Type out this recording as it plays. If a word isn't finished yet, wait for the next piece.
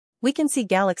We can see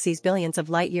galaxies billions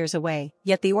of light-years away,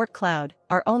 yet the Oort cloud,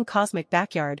 our own cosmic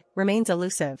backyard, remains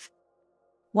elusive.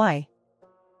 Why?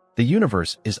 The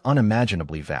universe is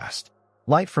unimaginably vast.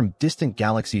 Light from distant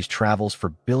galaxies travels for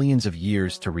billions of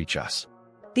years to reach us.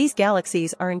 These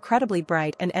galaxies are incredibly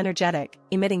bright and energetic,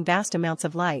 emitting vast amounts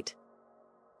of light.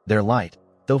 Their light,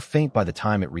 though faint by the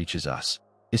time it reaches us,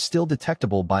 is still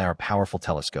detectable by our powerful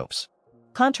telescopes.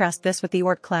 Contrast this with the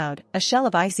Oort cloud, a shell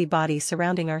of icy bodies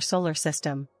surrounding our solar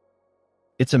system.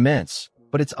 It's immense,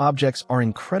 but its objects are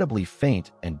incredibly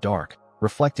faint and dark,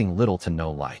 reflecting little to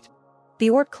no light. The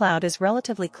Oort cloud is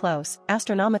relatively close,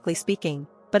 astronomically speaking,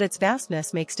 but its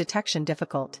vastness makes detection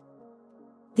difficult.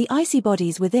 The icy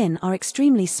bodies within are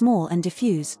extremely small and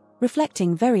diffuse,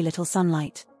 reflecting very little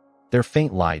sunlight. Their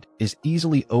faint light is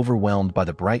easily overwhelmed by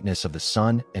the brightness of the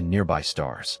sun and nearby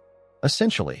stars.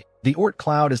 Essentially, the Oort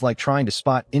cloud is like trying to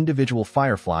spot individual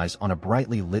fireflies on a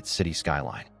brightly lit city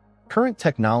skyline. Current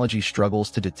technology struggles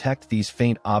to detect these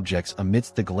faint objects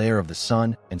amidst the glare of the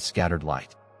sun and scattered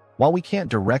light. While we can't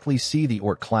directly see the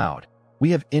Oort cloud,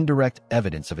 we have indirect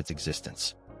evidence of its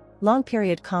existence.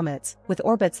 Long-period comets, with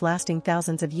orbits lasting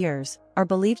thousands of years, are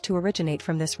believed to originate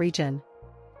from this region.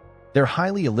 Their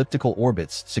highly elliptical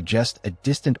orbits suggest a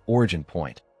distant origin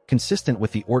point, consistent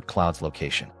with the Oort cloud's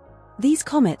location. These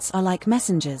comets are like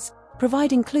messengers,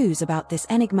 providing clues about this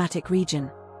enigmatic region.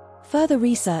 Further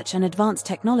research and advanced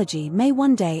technology may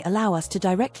one day allow us to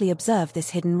directly observe this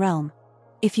hidden realm.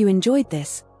 If you enjoyed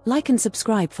this, like and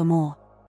subscribe for more.